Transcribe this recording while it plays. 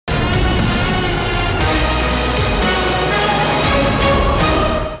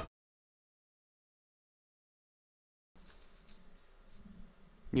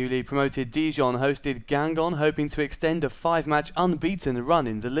Newly promoted Dijon hosted Guingamp, hoping to extend a 5-match unbeaten run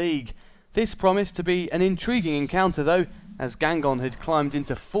in the league. This promised to be an intriguing encounter though, as Guingamp had climbed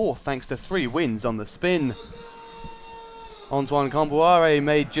into 4th thanks to 3 wins on the spin. Antoine Camboire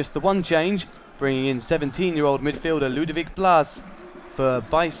made just the one change, bringing in 17-year-old midfielder Ludovic Blas for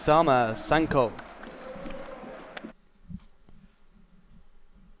Baisama Sanko.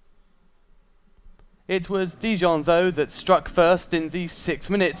 It was Dijon though that struck first in the 6th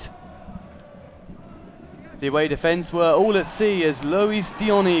minute. The away defence were all at sea as Loïs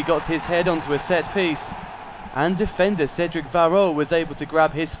DIONY got his head onto a set piece, and defender Cédric VARRAULT was able to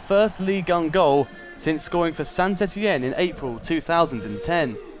grab his first Ligue 1 goal since scoring for Saint-Etienne in April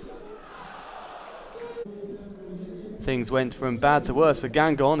 2010. Things went from bad to worse for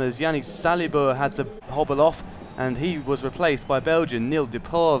Guingamp as Yannick Salibur had to hobble off and he was replaced by Belgian Nill.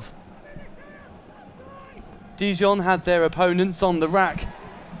 Dijon had their opponents on the rack,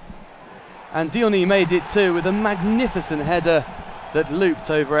 and DIONY made it too with a magnificent header that looped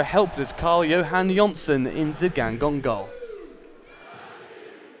over a helpless Karl-Johan in the Guingamp goal.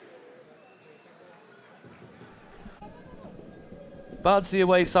 But the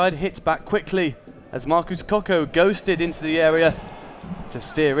away side hit back quickly as Marcus COCO ghosted into the area to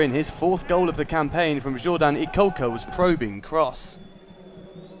steer in his 4th goal of the campaign from Jordan Ikoko's probing cross.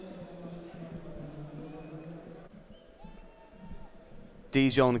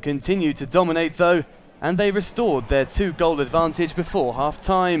 Dijon continued to dominate though, and they restored their 2-goal advantage before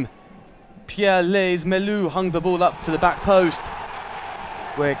half-time. Pierre LEES-MELOU hung the ball up to the back post,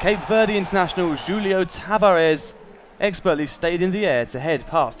 where Cape Verde international Julio TAVARES expertly stayed in the air to head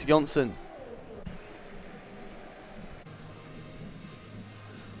past Janssen.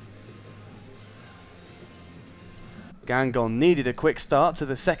 Guingamp needed a quick start to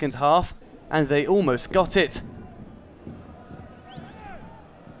the second half, and they almost got it.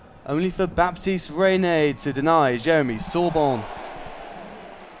 Only for Baptiste to deny Jeremy Sorbonne.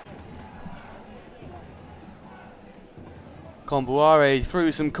 Camboire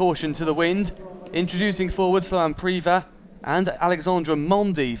threw some caution to the wind, introducing forward Sloan Priva and Alexandre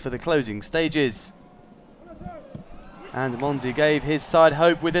MENDY for the closing stages. And MENDY gave his side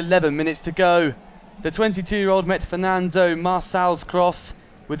hope with 11 minutes to go. The 22-year-old met Fernando Marçal's cross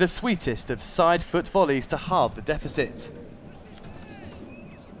with the sweetest of side foot volleys to halve the deficit.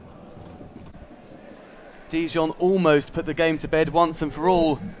 Dijon almost put the game to bed once and for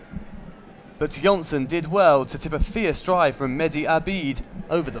all, but Janssen did well to tip a fierce drive from Mehdi ABEID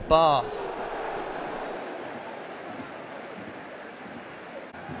over the bar.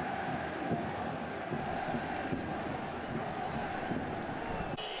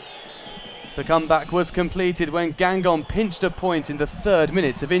 The comeback was completed when Guingamp pinched a point in the 3rd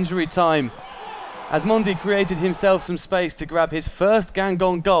minute of injury time, as MENDY created himself some space to grab his first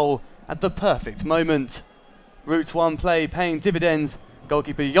Guingamp goal at the perfect moment. Route 1 play paying dividends,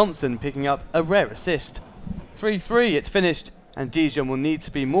 goalkeeper Janssen picking up a rare assist. 3-3 it finished, and Dijon will need to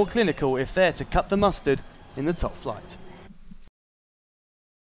be more clinical if they're to cut the mustard in the top flight.